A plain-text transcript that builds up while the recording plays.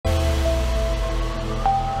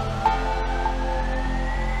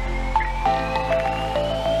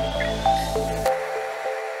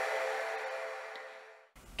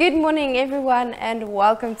Good morning everyone and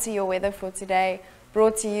welcome to your weather for today,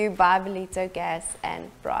 brought to you by Velito Gas and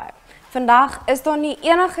Braai. Vandag is daar nie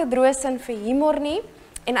enige droë sin vir humor nie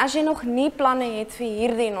en as jy nog nie planne het vir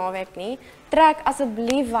hierdie naweek nie, trek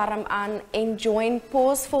asseblief warm aan en join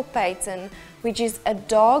Pause for Peyton, which is a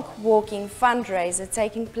dog walking fundraiser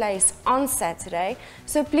taking place on Saturday.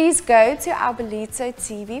 So please go to our Velito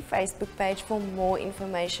TV Facebook page for more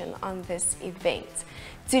information on this event.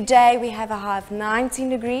 Today we have a high of 19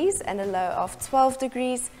 degrees and a low of 12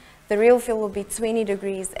 degrees. The real feel will be 20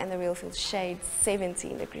 degrees and the real feel shade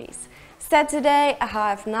 17 degrees. Saturday a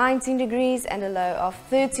high of 19 degrees and a low of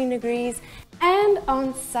 13 degrees. And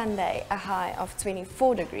on Sunday a high of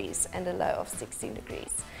 24 degrees and a low of 16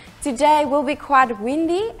 degrees. Today will be quite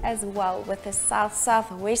windy as well, with a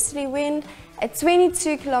south-southwesterly wind at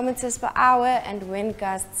 22 kilometers per hour and wind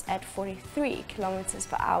gusts at 43 kilometers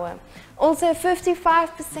per hour. Also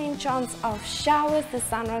 55% chance of showers. The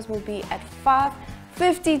sunrise will be at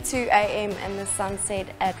 5:52 a.m. and the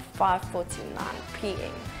sunset at 5:49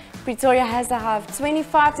 p.m. Pretoria has a high of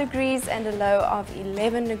 25 degrees and a low of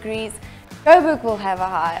 11 degrees. Joburg will have a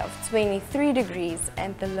high of 23 degrees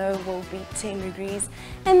and the low will be 10 degrees.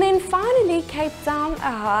 And then finally Cape Town,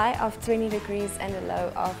 a high of 20 degrees and a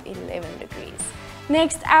low of 11 degrees.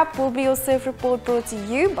 Next up will be your surf report, brought to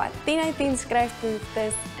you by 1018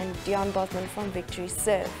 skryfproefters and Deon from Victory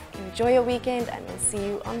Surf. Enjoy your weekend and we'll see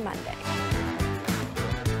you on Monday.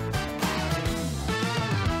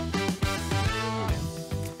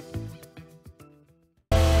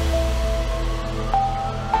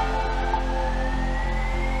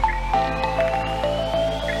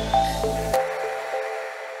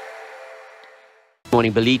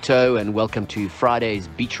 Morning Belito, and welcome to Friday's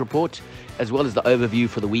Beach Report, as well as the overview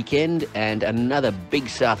for the weekend. And another big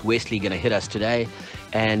southwesterly going to hit us today,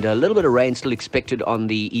 and a little bit of rain still expected on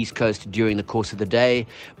the east coast during the course of the day,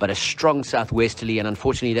 but a strong southwesterly, and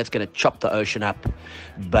unfortunately that's going to chop the ocean up.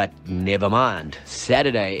 But never mind,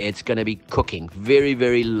 Saturday it's going to be cooking. Very,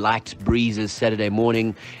 very light breezes Saturday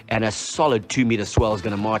morning, and a solid 2-meter swell is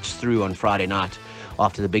going to march through on Friday night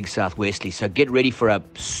after the big southwesterly. So get ready for a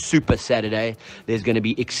super Saturday. There's going to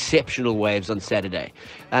be exceptional waves on Saturday.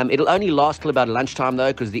 It'll only last till about lunchtime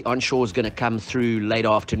though, because the onshore is going to come through late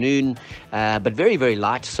afternoon, but very, very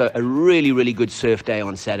light. So a really, really good surf day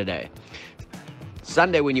on Saturday.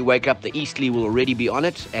 Sunday when you wake up, the easterly will already be on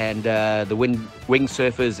it, and the wing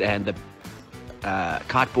surfers and the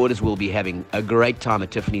kiteboarders will be having a great time at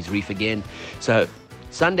Tiffany's Reef again. So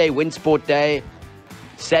Sunday wind sport day,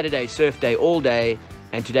 Saturday surf day all day,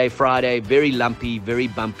 and today Friday very lumpy, very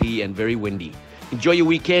bumpy and very windy. Enjoy your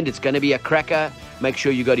weekend. It's going to be a cracker. Make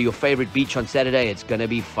sure you go to your favorite beach on Saturday. It's going to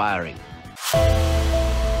be firing.